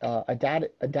a data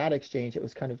exchange. It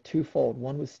was kind of twofold.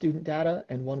 One was student data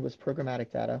and one was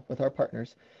programmatic data with our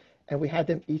partners. And we had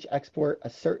them each export a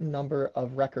certain number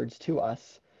of records to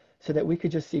us so that we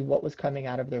could just see what was coming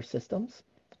out of their systems.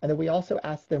 And then we also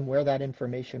asked them where that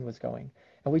information was going.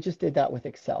 And we just did that with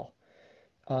Excel.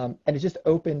 And it just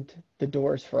opened the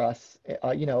doors for us,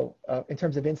 in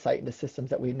terms of insight into systems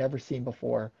that we'd never seen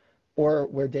before, or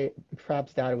where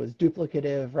perhaps data was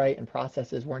duplicative, right, and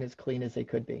processes weren't as clean as they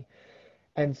could be.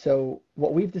 And so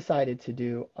what we've decided to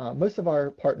do, most of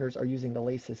our partners are using the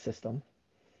LACES system.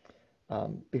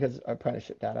 because of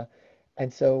apprenticeship data.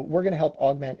 And so we're going to help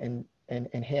augment and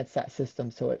enhance that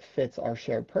system so it fits our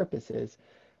shared purposes.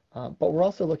 But we're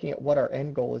also looking at what our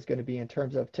end goal is going to be in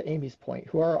terms of, to Amy's point,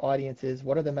 who our audience is,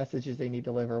 what are the messages they need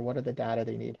to deliver, what are the data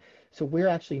they need. So we're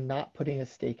actually not putting a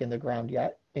stake in the ground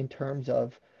yet in terms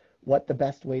of what the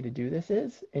best way to do this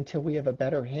is until we have a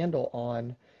better handle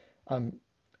on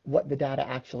what the data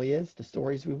actually is, the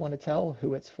stories we want to tell,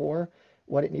 who it's for,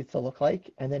 what it needs to look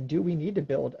like, and then do we need to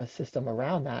build a system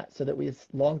around that so that we have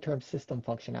long-term system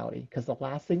functionality? Because the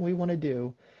last thing we want to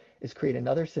do is create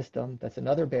another system that's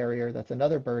another barrier, that's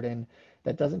another burden,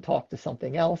 that doesn't talk to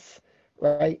something else,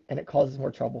 right? And it causes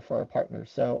more trouble for our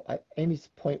partners. So Amy's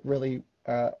point really,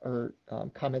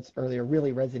 comments earlier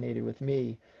really resonated with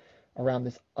me around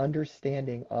this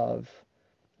understanding of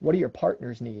what do your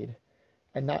partners need,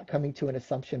 and not coming to an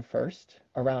assumption first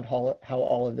around how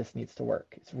all of this needs to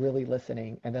work. It's really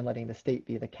listening and then letting the state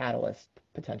be the catalyst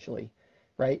potentially,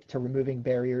 right? To removing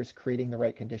barriers, creating the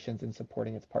right conditions, and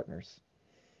supporting its partners.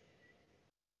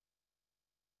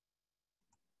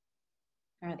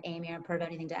 I don't know if Amy or Apurva,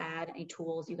 anything to add? Any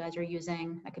tools you guys are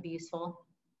using that could be useful?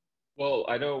 Well,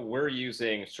 I know we're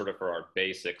using sort of for our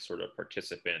basic sort of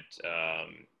participant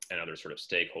and other sort of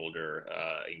stakeholder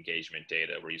engagement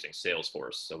data, we're using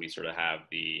Salesforce. So we sort of have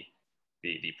the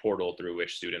portal through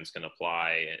which students can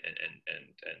apply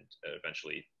and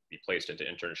eventually be placed into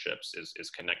internships is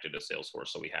connected to Salesforce.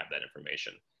 So we have that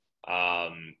information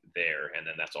there. And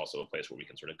then that's also a place where we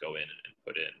can sort of go in and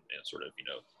put in sort of,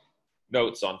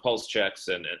 notes on pulse checks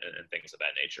and things of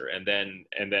that nature. And then,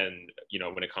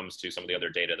 when it comes to some of the other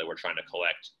data that we're trying to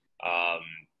collect,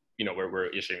 we're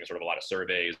issuing sort of a lot of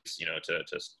surveys,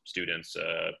 to students,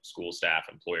 school staff,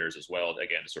 employers as well,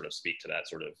 again, to sort of speak to that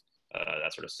sort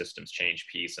of systems change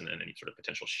piece and any sort of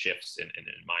potential shifts in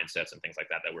mindsets and things like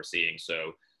that we're seeing.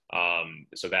 So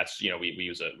that's, we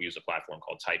use a platform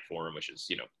called Typeform, which is,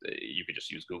 you could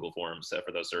just use Google Forms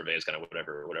for those surveys, kind of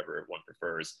whatever one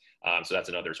prefers. So that's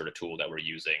another sort of tool that we're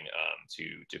using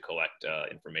to collect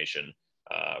information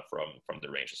from the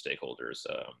range of stakeholders,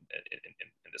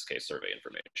 in this case, survey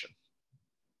information.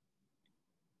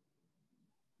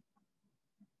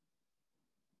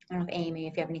 I don't know if Amy,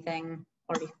 if you have anything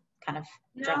already kind of.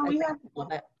 No, we have a little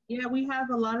bit. Yeah, we have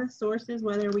a lot of sources,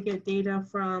 whether we get data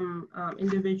from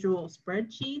individual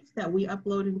spreadsheets that we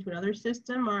upload into another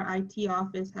system. Our IT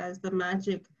office has the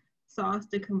magic sauce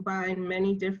to combine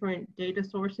many different data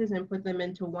sources and put them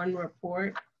into one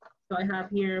report. So I have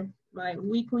here my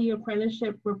weekly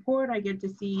apprenticeship report. I get to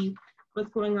see what's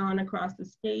going on across the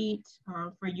state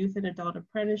for youth and adult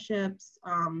apprenticeships,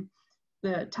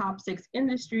 the top 6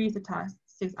 industries, the top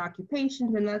 6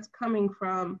 occupations, and that's coming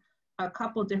from a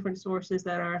couple different sources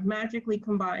that are magically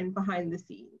combined behind the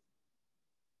scenes.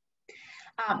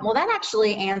 Well, that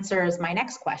actually answers my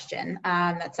next question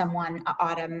that someone,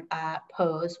 Autumn,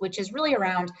 posed, which is really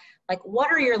around,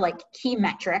 what are your key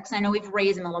metrics? I know we've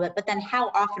raised them a little bit, but then how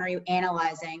often are you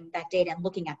analyzing that data and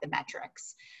looking at the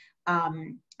metrics?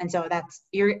 And so that's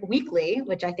your weekly,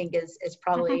 which I think is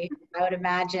probably, I would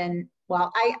imagine,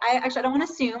 well, I actually don't want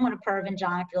to assume what Apurva and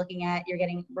John, if you're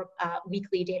getting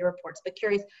weekly data reports, but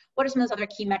curious, what are some of those other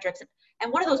key metrics?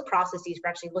 And what are those processes for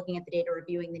actually looking at the data,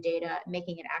 reviewing the data,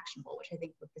 making it actionable, which I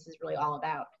think what this is really all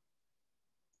about?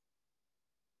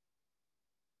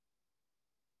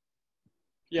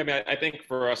 Yeah, I mean, I think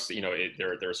for us,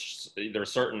 there's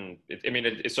certain.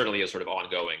 It certainly is sort of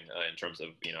ongoing in terms of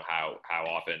how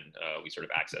often we sort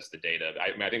of access the data.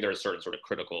 I think there are certain sort of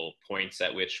critical points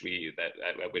at which we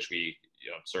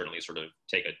certainly sort of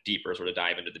take a deeper sort of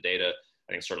dive into the data.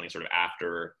 I think certainly sort of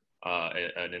after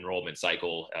an enrollment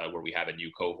cycle where we have a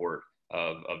new cohort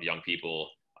of young people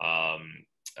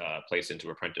placed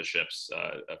into apprenticeships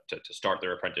to start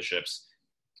their apprenticeships,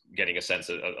 getting a sense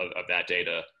of that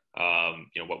data.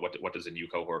 What does a new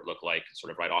cohort look like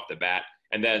sort of right off the bat?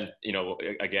 And then,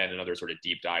 again, another sort of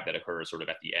deep dive that occurs sort of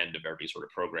at the end of every sort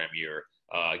of program year,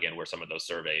 again, where some of those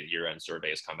year-end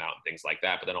surveys come out and things like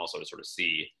that, but then also to sort of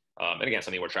see, and again,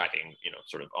 something we're tracking,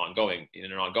 sort of in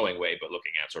an ongoing way, but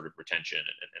looking at sort of retention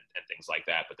and things like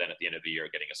that. But then at the end of the year,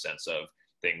 getting a sense of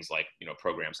things like,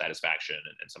 program satisfaction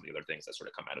and some of the other things that sort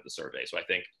of come out of the survey. So I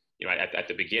think, at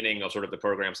the beginning of sort of the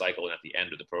program cycle and at the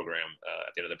end of the program,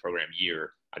 at the end of the program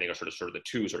year, I think are sort of the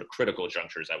two sort of critical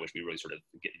junctures at which we really sort of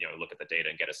look at the data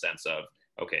and get a sense of,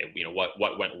 okay,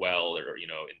 what went well, or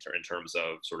in terms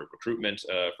of sort of recruitment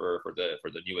for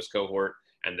the newest cohort,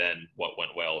 and then what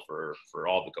went well for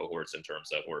all the cohorts in terms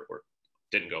of or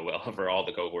didn't go well for all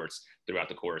the cohorts throughout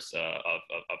the course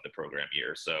of the program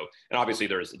year. So, and obviously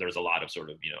there's a lot of sort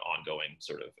of, ongoing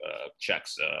sort of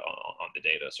checks on the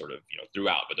data sort of,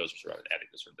 throughout, but those are sort of, I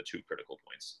think, the two critical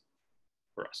points.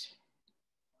 for us.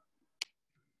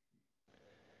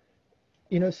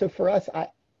 So for us,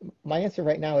 my answer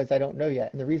right now is I don't know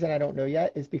yet. And the reason I don't know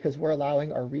yet is because we're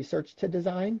allowing our research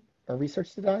design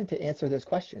to answer those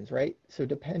questions, right? So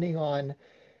depending on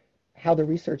how the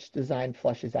research design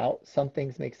flushes out, some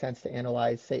things make sense to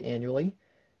analyze, say, annually,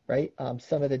 right?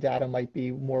 Some of the data might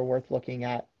be more worth looking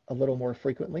at a little more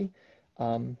frequently.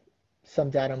 Some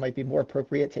data might be more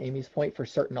appropriate, to Amy's point, for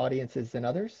certain audiences than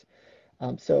others.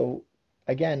 So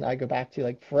again, I go back to,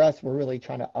 like, for us, we're really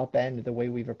trying to upend the way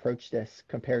we've approached this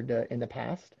compared to in the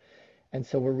past. And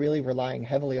so we're really relying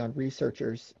heavily on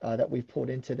researchers that we've pulled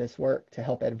into this work to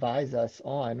help advise us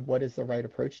on what is the right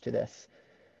approach to this.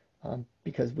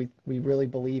 Because we really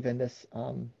believe in this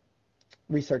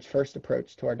research first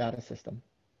approach to our data system.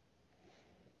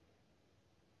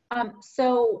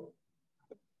 So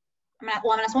I'm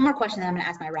gonna ask one more question, then I'm gonna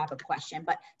ask my wrap-up question.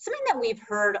 But something that we've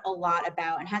heard a lot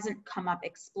about and hasn't come up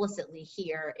explicitly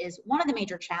here is one of the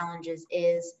major challenges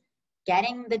is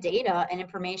getting the data and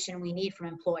information we need from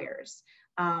employers.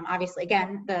 Obviously,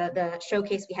 again, the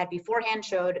showcase we had beforehand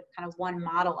showed kind of one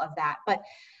model of that. But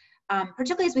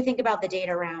particularly as we think about the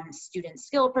data around student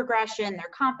skill progression, their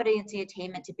competency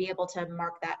attainment, to be able to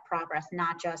mark that progress,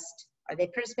 not just are they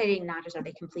participating, not just are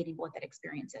they completing what that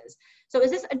experience is. So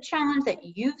is this a challenge that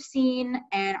you've seen,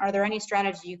 and are there any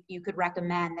strategies you could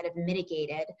recommend that have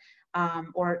mitigated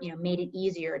or made it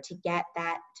easier to get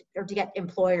that, or to get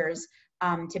employers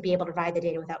to be able to provide the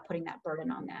data without putting that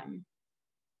burden on them?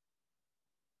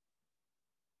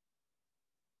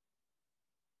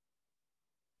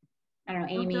 I don't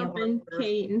know, Amy. I'll jump in,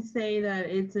 Kate, and say that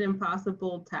it's an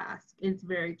impossible task. It's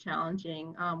very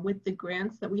challenging. With the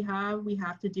grants that we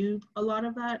have to do a lot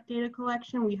of that data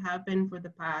collection. We have been for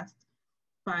the past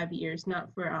 5 years,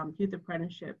 not for youth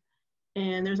apprenticeship.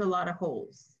 And there's a lot of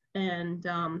holes. And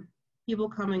people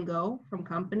come and go from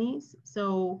companies.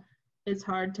 So it's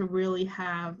hard to really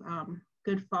have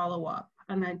good follow-up.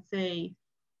 And I'd say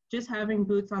just having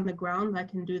boots on the ground that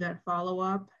can do that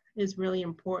follow-up is really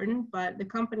important, but the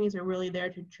companies are really there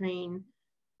to train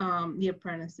the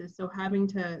apprentices. So having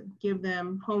to give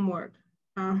them homework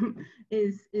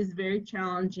is very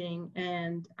challenging.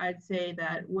 And I'd say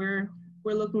that we're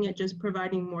looking at just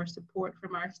providing more support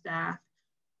from our staff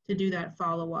to do that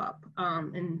follow-up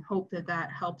and hope that that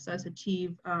helps us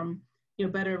achieve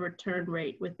better return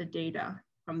rate with the data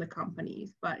from the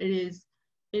companies. But it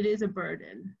is a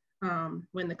burden.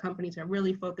 When the companies are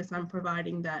really focused on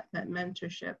providing that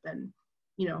mentorship and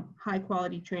high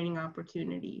quality training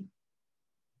opportunity.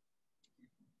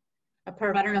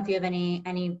 Apurva, I don't know if you have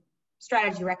any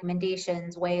strategy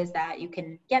recommendations, ways that you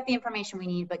can get the information we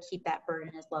need but keep that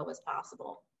burden as low as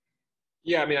possible.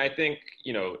 Yeah, I mean, I think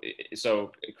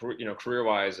so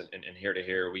career-wise and here to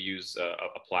here, we use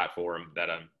a platform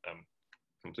that I'm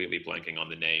completely blanking on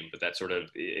the name, but that sort of,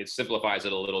 it simplifies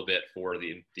it a little bit for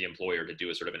the employer to do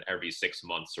a sort of an every 6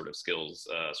 months sort of skills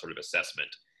sort of assessment.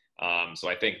 So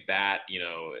I think that,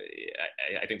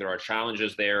 I think there are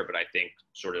challenges there, but I think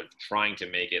sort of trying to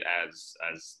make it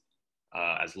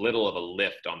as little of a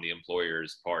lift on the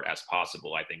employer's part as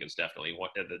possible, I think is definitely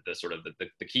one the sort of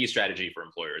the key strategy for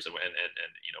employers. And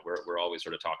we're always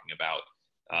sort of talking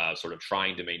about sort of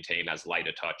trying to maintain as light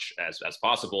a touch as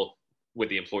possible with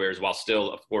the employers, while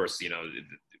still, of course,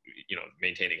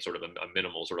 maintaining sort of a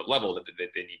minimal sort of level that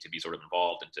they need to be sort of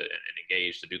involved and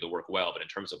engaged to do the work well. But in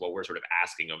terms of what we're sort of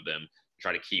asking of them,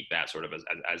 try to keep that sort of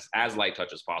as light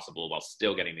touch as possible while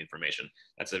still getting the information.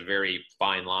 That's a very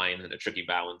fine line and a tricky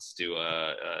balance to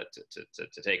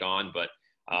take on. But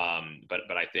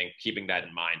I think keeping that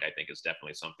in mind, I think, is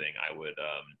definitely something I would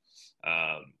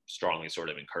strongly sort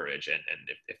of encourage. And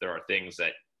if there are things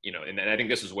that, and I think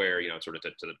this is where, sort of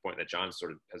to the point that John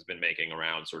sort of has been making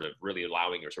around sort of really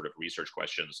allowing your sort of research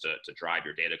questions to drive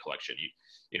your data collection,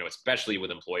 especially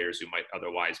with employers who might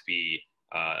otherwise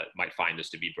might find this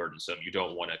to be burdensome. You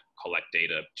don't want to collect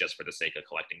data just for the sake of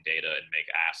collecting data and make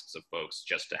asks of folks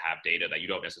just to have data that you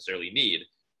don't necessarily need.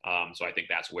 So I think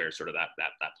that's where sort of that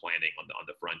planning on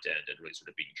the front end and really sort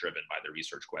of being driven by the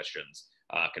research questions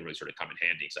can really sort of come in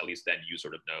handy. So at least then you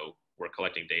sort of know we're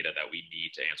collecting data that we need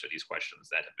to answer these questions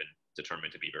that have been determined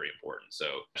to be very important.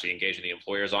 So actually engaging the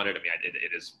employers on it, I mean,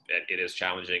 it is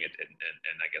challenging,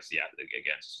 and I guess, yeah,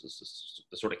 again,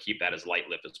 to sort of keep that as light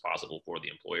lift as possible for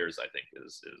the employers, I think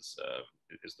is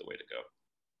the way to go.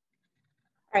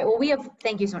 All right, well,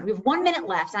 thank you so much. We have 1 minute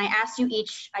left, and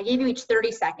I gave you each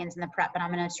 30 seconds in the prep, but I'm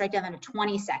gonna strike down to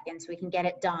 20 seconds so we can get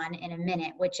it done in a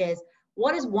minute, which is,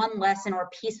 what is one lesson or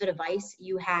piece of advice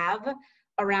you have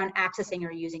around accessing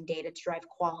or using data to drive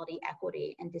quality,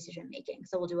 equity, and decision-making?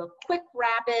 So we'll do a quick,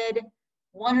 rapid,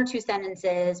 1 or 2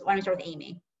 sentences. Why don't we start with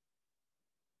Amy?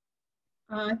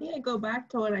 I think I go back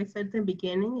to what I said at the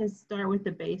beginning is start with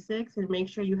the basics and make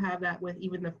sure you have that with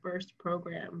even the first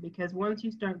program, because once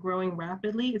you start growing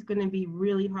rapidly, it's going to be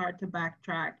really hard to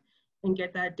backtrack and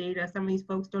get that data. Some of these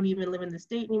folks don't even live in the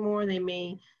state anymore. They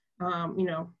may, you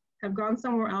know, have gone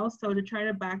somewhere else. So to try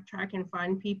to backtrack and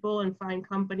find people and find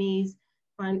companies,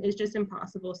 it's just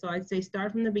impossible. So I'd say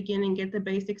start from the beginning, get the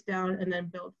basics down, and then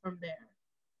build from there.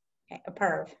 Okay,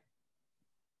 Apurva.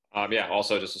 Yeah,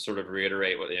 also just to sort of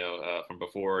reiterate what, from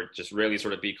before, just really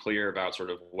sort of be clear about sort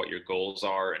of what your goals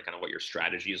are and kind of what your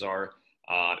strategies are,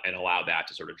 and allow that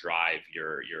to sort of drive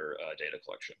your data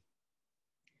collection.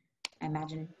 I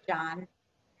imagine, John.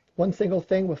 One single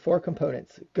thing with 4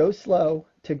 components: go slow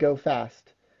to go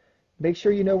fast. Make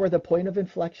sure you know where the point of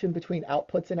inflection between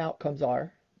outputs and outcomes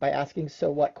are by asking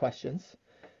so what questions.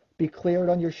 Be clear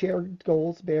on your shared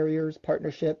goals, barriers,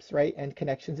 partnerships, right, and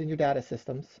connections in your data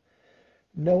systems.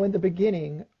 Know in the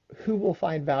beginning who will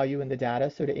find value in the data,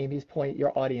 so to Amy's point,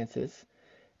 your audiences.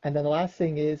 And then the last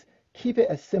thing is keep it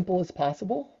as simple as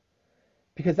possible,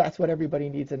 because that's what everybody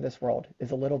needs in this world,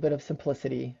 is a little bit of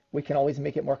simplicity. We can always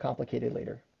make it more complicated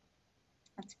later.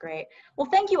 That's great. Well,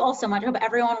 thank you all so much. I hope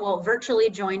everyone will virtually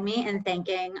join me in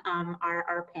thanking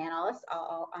our panelists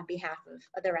on behalf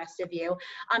of the rest of you.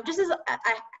 Just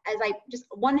just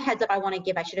one heads up I want to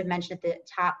give, I should have mentioned at the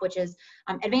top, which is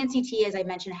Advanced CT, as I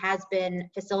mentioned, has been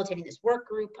facilitating this work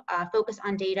group focus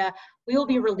on data. We will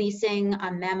be releasing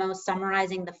a memo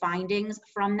summarizing the findings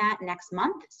from that next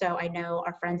month. So I know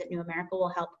our friends at New America will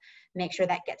help make sure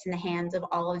that gets in the hands of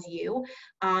all of you.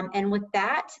 And with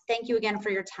that, thank you again for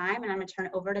your time, and I'm going to turn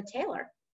it over to Taylor.